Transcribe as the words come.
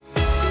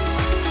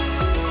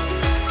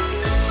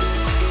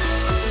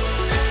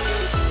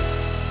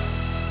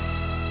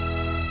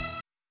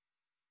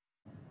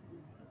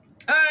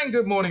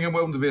Good morning and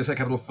welcome to VSA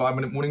Capital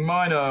 5-Minute Morning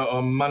Miner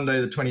on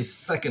Monday the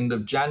 22nd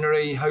of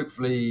January.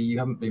 Hopefully you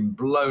haven't been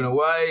blown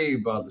away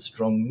by the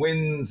strong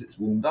winds. It's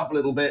warmed up a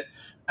little bit.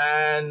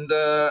 And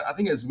I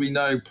think, as we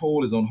know,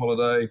 Paul is on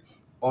holiday.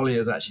 Ollie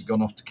has actually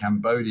gone off to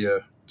Cambodia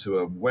to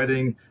a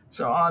wedding.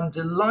 So I'm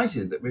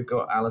delighted that we've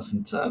got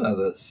Alison Turner,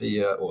 the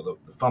CEO or the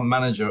fund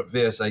manager at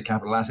VSA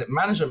Capital Asset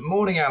Management.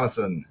 Morning,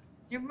 Alison.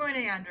 Good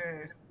morning,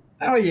 Andrew.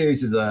 How are you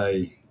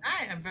today?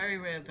 I am very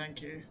well,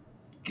 thank you.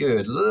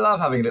 Good. Love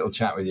having a little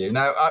chat with you.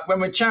 Now,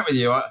 when we chat with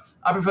you, I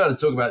prefer to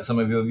talk about some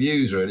of your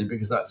views, really,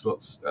 because that's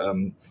what's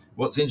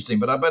interesting.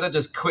 But I better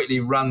just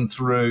quickly run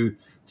through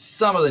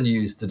some of the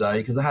news today,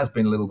 because there has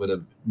been a little bit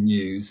of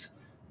news.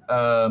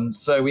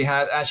 So we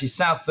had actually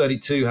South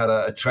 32 had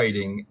a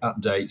trading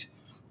update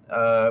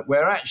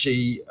where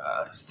actually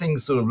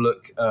things sort of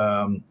look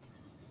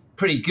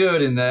pretty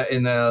good in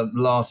their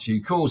last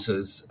few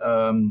quarters.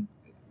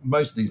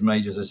 Most of these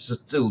majors are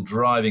still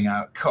driving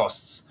out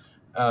costs.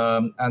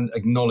 And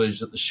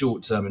acknowledge that the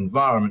short-term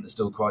environment is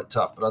still quite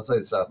tough. But I'd say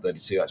the South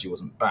 32 actually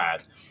wasn't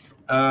bad.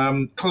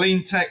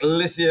 CleanTech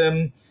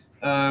Lithium,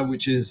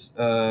 which is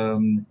a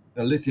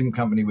lithium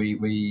company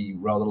we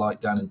rather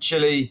like down in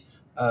Chile,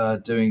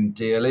 doing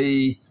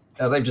DLE.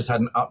 They've just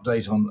had an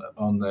update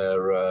on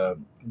their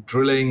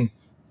drilling.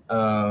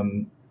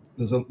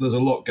 There's a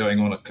lot going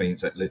on at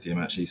CleanTech Lithium,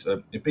 actually.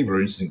 So if people are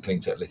interested in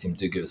CleanTech Lithium,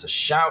 do give us a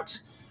shout.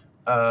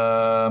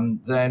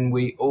 Then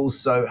we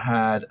also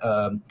had...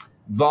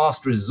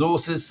 Vast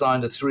Resources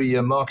signed a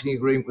 3-year marketing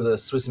agreement with a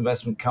Swiss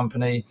investment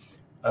company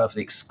for the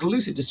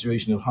exclusive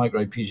distribution of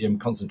high-grade PGM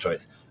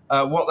concentrates.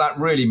 What that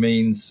really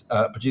means,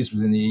 produced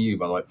within the EU,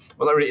 by the way,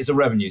 well, that really is a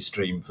revenue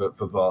stream for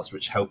Vast,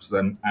 which helps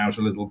them out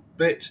a little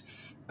bit.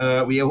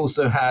 We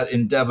also had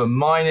Endeavour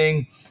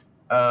Mining,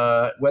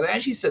 where they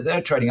actually said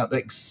they're trading up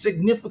like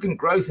significant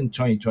growth in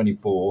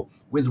 2024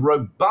 with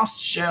robust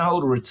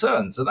shareholder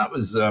returns. So that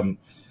was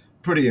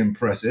pretty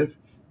impressive.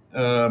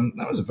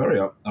 That was a very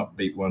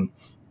upbeat one.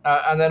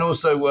 And then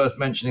also worth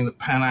mentioning that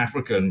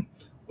Pan-African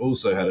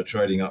also had a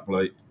trading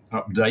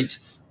update,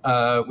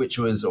 which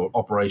was, or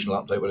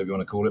operational update, whatever you want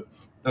to call it.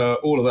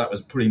 All of that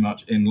was pretty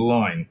much in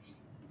line.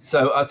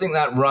 So I think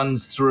that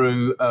runs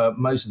through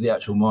most of the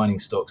actual mining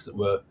stocks that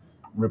were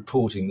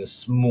reporting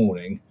this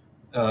morning.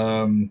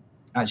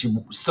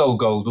 Actually,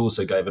 Solgold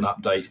also gave an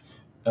update,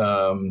 but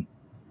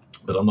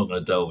I'm not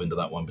going to delve into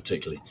that one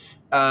particularly.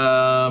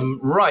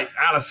 Right,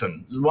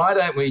 Alison, why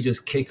don't we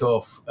just kick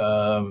off...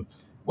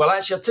 Well,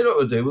 actually, I'll tell you what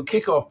we'll do. We'll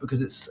kick off because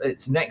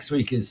it's next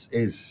week next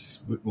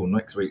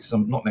week,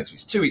 not next week,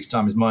 it's 2 weeks'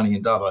 time is mining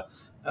Endeavour.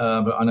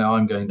 But I know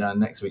I'm going down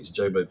next week to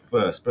Joburg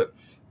first. But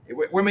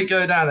when we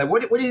go down there,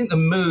 what do you think the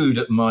mood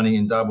at mining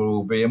Endeavour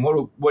will be, and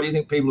what do you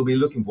think people will be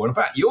looking for? In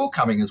fact, you're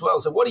coming as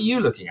well. So what are you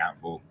looking out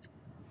for?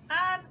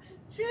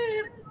 So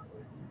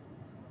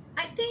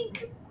I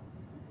think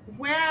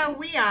where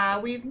we are,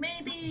 we've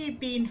maybe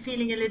been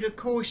feeling a little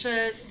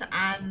cautious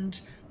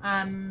and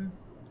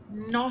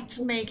not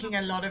making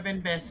a lot of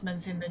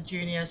investments in the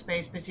junior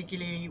space,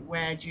 particularly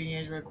where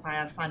juniors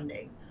require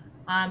funding.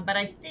 But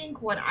I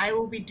think what I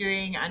will be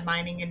doing at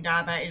Mining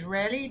Endeavour is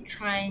really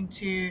trying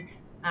to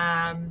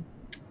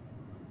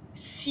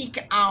seek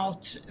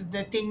out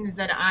the things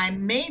that I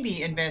may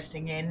be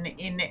investing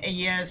in a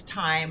year's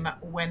time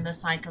when the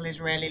cycle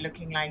is really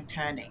looking like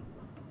turning.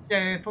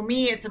 So for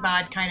me, it's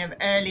about kind of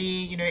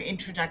early,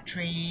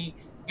 introductory,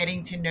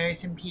 getting to know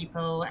some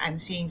people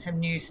and seeing some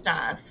new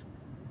stuff.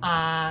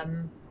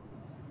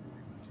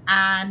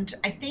 And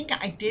I think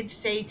I did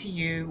say to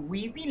you,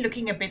 we've been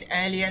looking a bit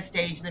earlier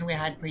stage than we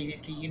had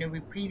previously. We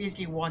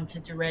previously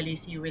wanted to really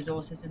see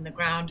resources in the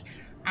ground.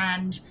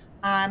 And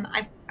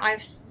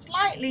I've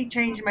slightly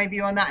changed my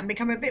view on that and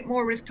become a bit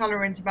more risk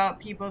tolerant about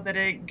people that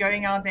are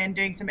going out there and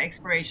doing some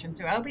exploration.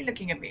 So I'll be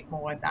looking a bit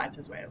more at that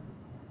as well.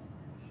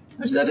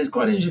 Actually, that is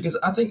quite interesting, because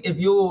I think if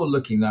you're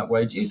looking that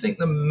way, do you think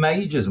the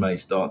majors may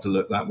start to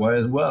look that way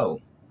as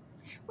well?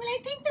 Well, I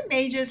think the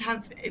majors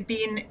have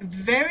been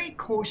very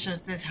cautious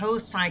this whole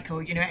cycle.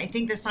 I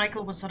think the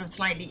cycle was sort of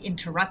slightly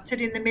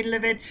interrupted in the middle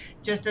of it,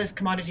 just as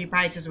commodity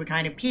prices were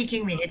kind of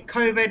peaking. We hit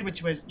COVID,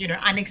 which was,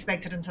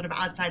 unexpected and sort of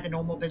outside the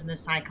normal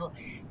business cycle.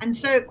 And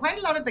so quite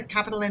a lot of the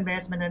capital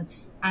investment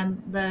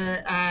and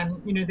the,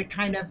 the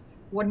kind of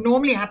what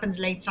normally happens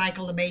late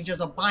cycle, the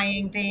majors are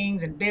buying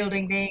things and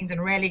building things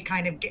and really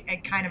kind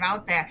of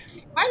out there.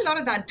 Quite a lot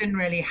of that didn't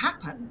really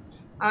happen.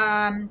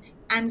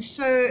 And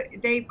so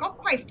they've got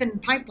quite thin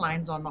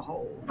pipelines on the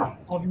whole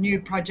of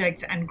new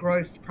projects and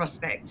growth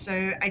prospects.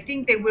 So I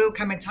think there will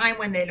come a time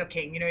when they're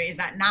looking, is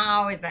that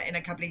now? Is that in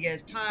a couple of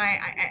years' time?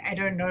 I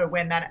don't know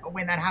when that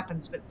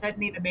happens, but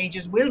certainly the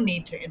majors will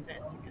need to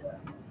invest again.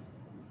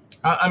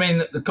 I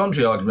mean, the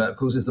contrary argument, of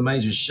course, is the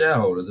major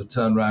shareholders have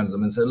turned around to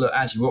them and said, look,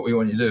 actually, what we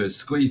want you to do is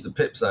squeeze the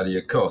pips out of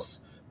your costs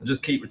and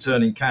just keep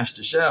returning cash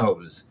to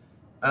shareholders.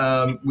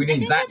 We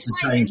need that to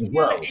change as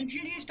well.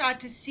 Until you start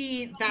to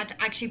see that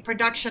actually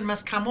production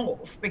must come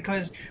off,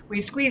 because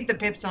we've squeezed the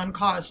pips on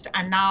cost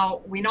and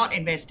now we're not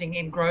investing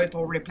in growth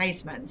or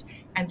replacement.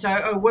 And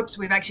so, whoops,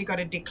 we've actually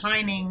got a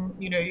declining,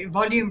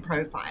 volume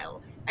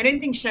profile. I don't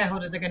think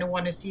shareholders are going to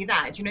want to see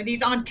that.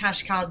 These aren't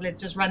cash cows.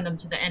 Let's just run them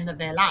to the end of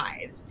their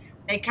lives.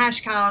 They're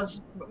cash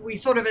cows. We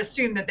sort of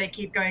assume that they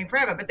keep going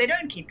forever, but they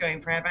don't keep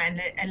going forever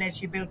unless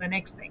you build the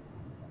next thing.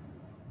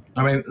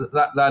 I mean,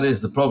 that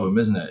is the problem,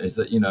 isn't it? Is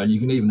that, you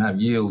can even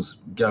have yields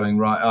going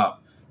right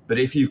up, but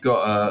if you've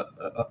got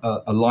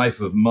a life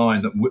of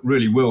mine that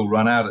really will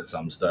run out at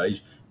some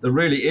stage, there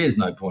really is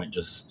no point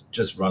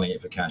just running it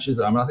for cash, is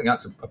there? I mean, I think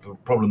that's a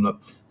problem that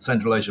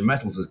Central Asian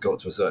Metals has got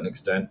to a certain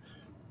extent,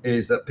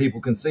 is that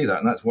people can see that,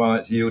 and that's why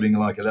it's yielding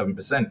like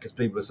 11%, because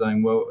people are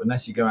saying, well,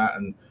 unless you go out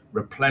and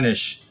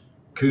replenish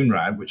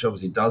Kounrad, which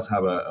obviously does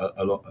have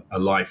a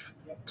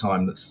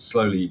lifetime that's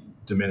slowly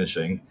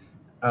diminishing,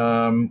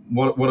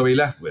 what are we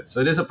left with? So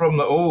it is a problem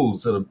that all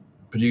sort of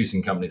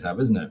producing companies have,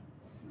 isn't it?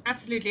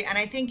 Absolutely. And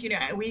I think,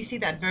 we see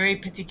that very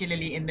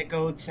particularly in the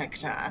gold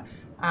sector,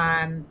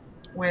 um,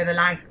 where the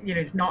life,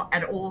 it's not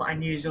at all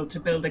unusual to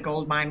build a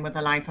gold mine with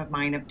a life of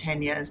mine of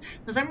 10 years.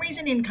 For some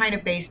reason, in kind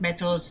of base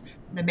metals,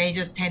 the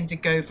majors tend to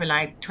go for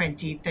like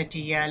 20,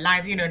 30-year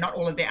lives. Not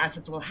all of their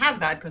assets will have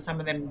that because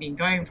some of them have been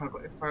going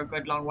for a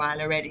good long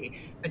while already.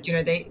 But,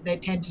 they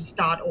tend to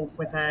start off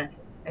with a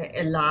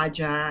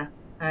larger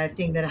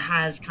thing that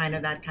has kind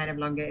of that kind of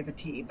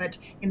longevity. But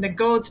in the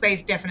gold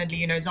space,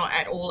 definitely, it's not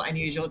at all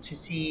unusual to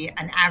see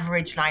an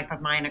average life of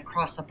mine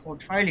across a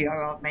portfolio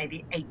of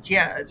maybe 8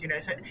 years,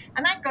 so,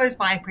 and that goes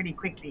by pretty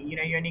quickly. You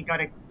only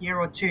got a year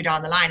or two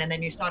down the line, and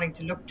then you're starting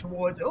to look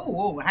towards,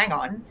 oh, hang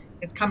on,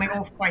 it's coming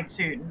off quite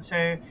soon. So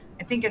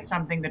I think it's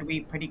something that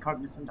we're pretty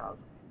cognizant of.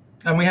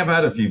 And we have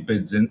had a few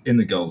bids in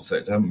the gold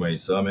sector, haven't we?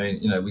 So I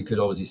mean, we could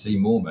obviously see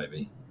more,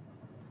 maybe.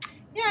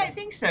 Yeah, I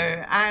think so.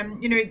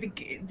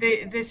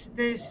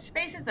 The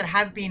spaces that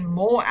have been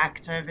more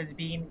active has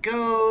been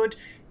gold,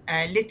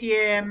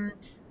 lithium,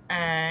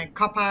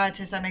 copper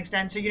to some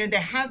extent. So, there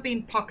have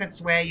been pockets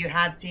where you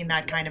have seen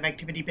that kind of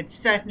activity, but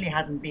certainly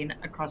hasn't been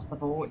across the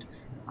board.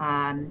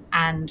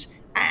 And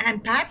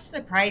perhaps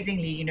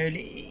surprisingly,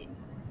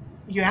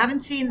 you haven't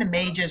seen the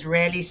majors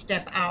really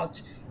step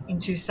out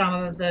into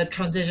some of the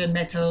transition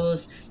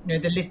metals, the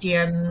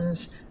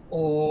lithiums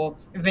or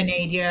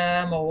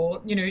vanadium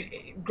or,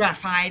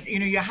 graphite.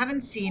 You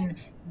haven't seen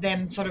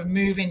them sort of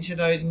move into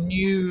those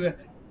new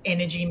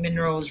energy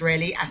minerals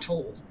really at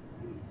all.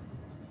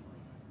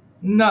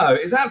 No,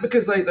 is that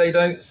because they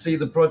don't see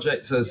the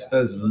projects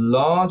as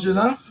large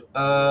enough?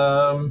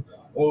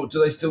 Or do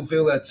they still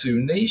feel they're too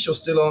niche, or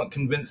still aren't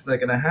convinced they're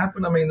going to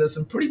happen? I mean, there's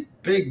some pretty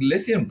big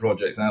lithium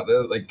projects out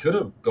there that they could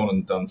have gone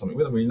and done something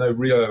with. I mean,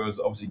 Rio has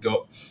obviously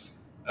got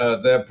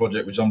their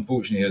project, which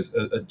unfortunately has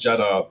a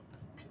Jadar,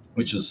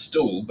 which has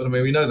stalled. But I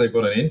mean, we know they've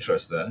got an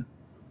interest there.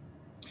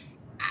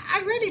 I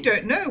really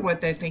don't know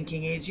what their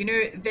thinking is.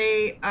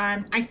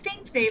 I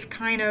think they've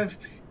kind of,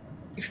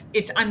 if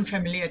it's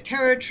unfamiliar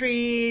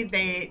territory,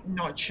 they're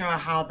not sure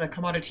how the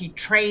commodity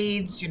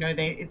trades.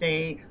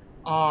 They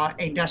are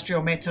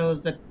industrial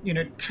metals that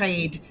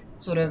trade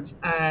sort of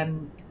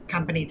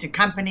company to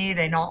company.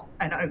 They're not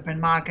an open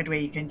market where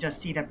you can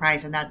just see the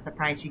price and that's the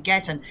price you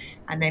get. And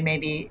they may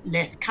be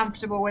less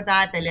comfortable with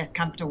that. They're less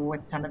comfortable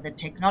with some of the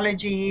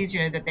technologies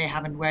that they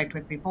haven't worked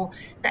with before.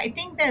 But I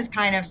think there's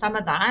kind of some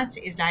of that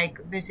is like,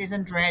 this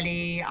isn't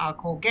really our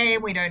core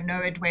game. We don't know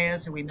it well,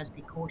 so we must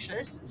be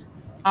cautious.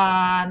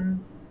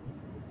 Um,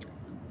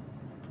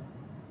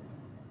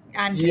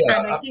 and I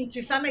Yeah, think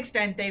to some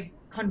extent they've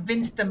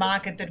convinced the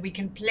market that we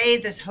can play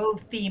this whole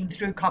theme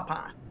through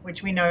copper,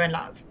 which we know and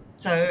love.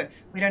 So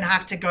we don't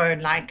have to go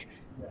and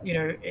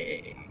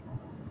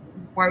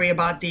worry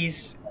about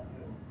these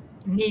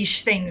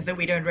niche things that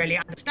we don't really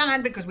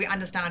understand because we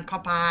understand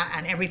copper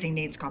and everything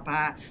needs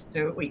copper.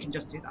 So we can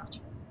just do that.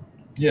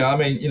 yeah. I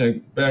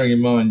mean, bearing in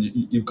mind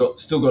you've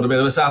still got a bit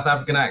of a South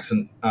African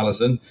accent,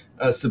 Alison.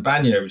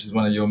 Sibanye, which is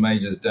one of your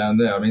majors down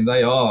there. I mean,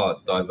 they are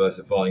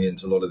diversifying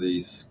into a lot of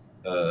these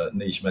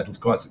niche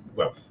metals.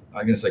 Well,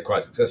 I'm going to say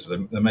quite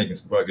successfully. They're making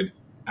some quite good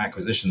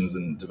acquisitions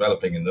and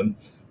developing in them,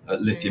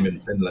 lithium in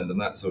Finland and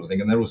that sort of thing.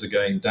 And they're also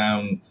going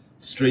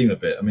downstream a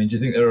bit. I mean, do you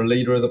think they're a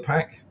leader of the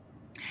pack?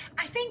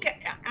 I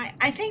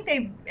think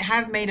they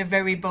have made a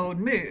very bold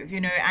move,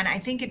 and I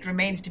think it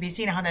remains to be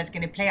seen how that's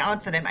going to play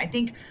out for them. I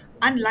think,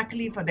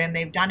 unluckily for them,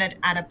 they've done it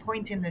at a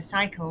point in the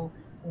cycle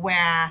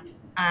where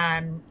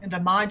the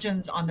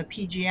margins on the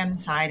PGM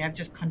side have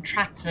just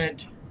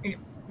contracted,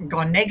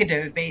 gone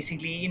negative,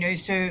 basically.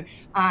 So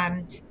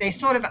they're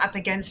sort of up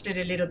against it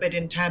a little bit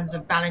in terms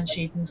of balance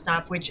sheet and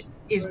stuff, which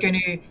is going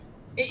to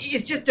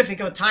it's just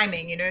difficult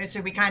timing,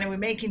 so we're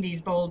making these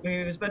bold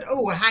moves, but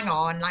oh, hang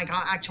on, like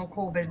our actual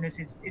core business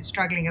is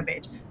struggling a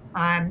bit.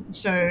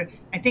 So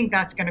I think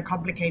that's going to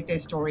complicate their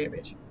story a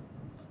bit.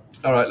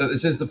 All right, look,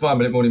 this is the 5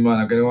 minute morning mind.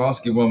 I'm going to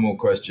ask you one more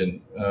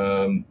question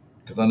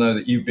because I know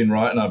that you've been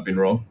right and I've been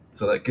wrong.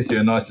 So that gives you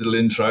a nice little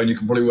intro and you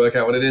can probably work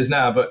out what it is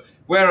now. But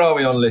where are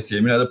we on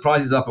lithium? The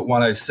price is up at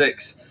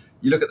 106.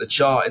 You look at the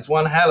chart, it's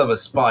one hell of a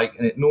spike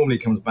and it normally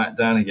comes back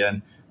down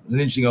again. There's an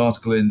interesting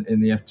article in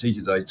the FT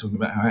today talking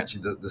about how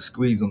actually the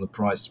squeeze on the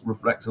price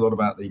reflects a lot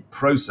about the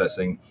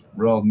processing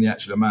rather than the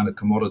actual amount of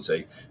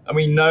commodity. And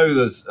we know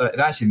it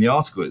actually in the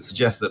article, it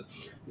suggests that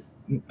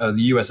the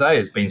USA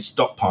has been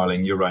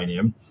stockpiling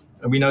uranium,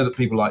 and we know that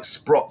people like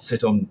Sprott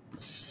sit on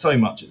so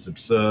much it's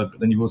absurd. But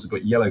then you've also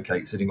got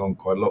Yellowcake sitting on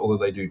quite a lot, although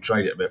they do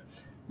trade it a bit.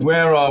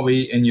 Where are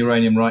we in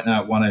uranium right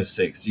now at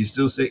 106? Do you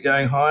still see it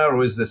going higher,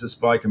 or is this a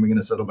spike and we're going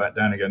to settle back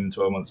down again in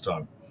 12 months'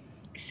 time?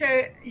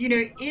 So,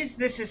 is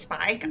this a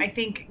spike? I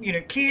think,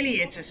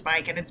 clearly it's a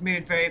spike and it's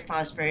moved very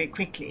fast, very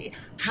quickly.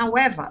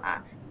 However,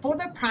 for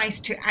the price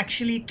to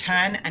actually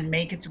turn and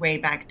make its way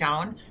back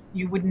down,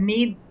 you would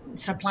need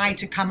supply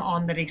to come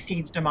on that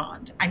exceeds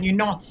demand. And you're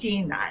not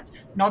seeing that.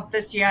 Not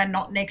this year,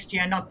 not next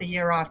year, not the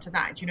year after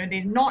that.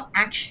 There's not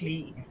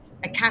actually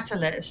a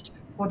catalyst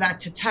for that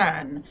to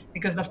turn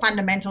because the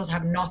fundamentals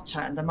have not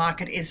turned. The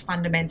market is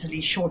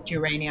fundamentally short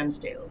uranium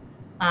still.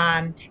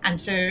 And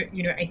so,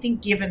 I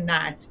think given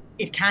that,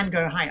 it can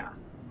go higher.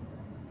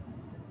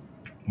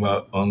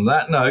 Well, on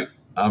that note,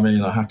 I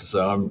mean, I have to say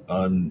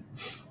I'm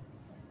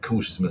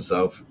cautious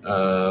myself.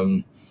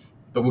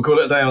 But we'll call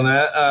it a day on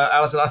there.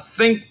 Alison, I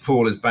think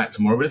Paul is back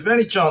tomorrow, but if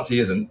any chance he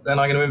isn't, then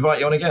I'm going to invite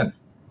you on again.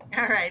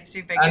 All right,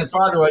 super. And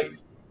by the way,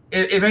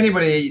 if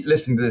anybody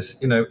listening to this,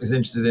 is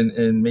interested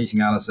in meeting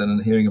Alison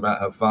and hearing about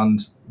her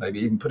fund, maybe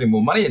even putting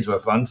more money into her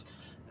fund,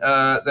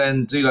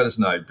 then do let us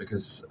know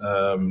because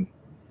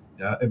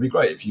it'd be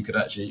great if you could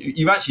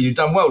you've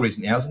done well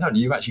recently, Alison, haven't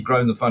you? You've actually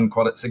grown the fund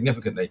quite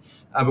significantly,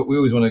 but we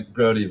always want to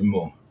grow it even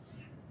more.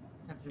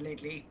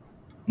 Absolutely.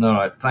 All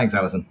right. Thanks,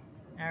 Alison.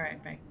 All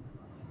right. Bye.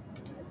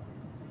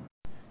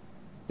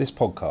 This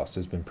podcast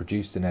has been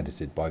produced and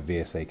edited by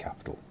VSA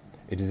Capital.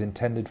 It is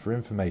intended for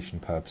information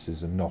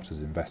purposes and not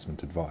as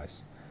investment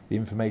advice. The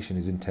information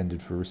is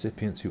intended for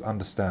recipients who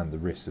understand the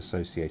risks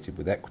associated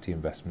with equity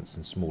investments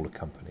in smaller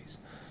companies.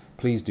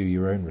 Please do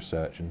your own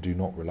research and do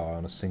not rely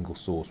on a single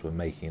source when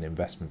making an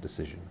investment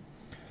decision.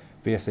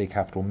 VSA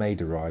Capital may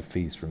derive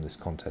fees from this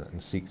content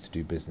and seeks to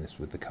do business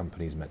with the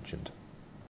companies mentioned.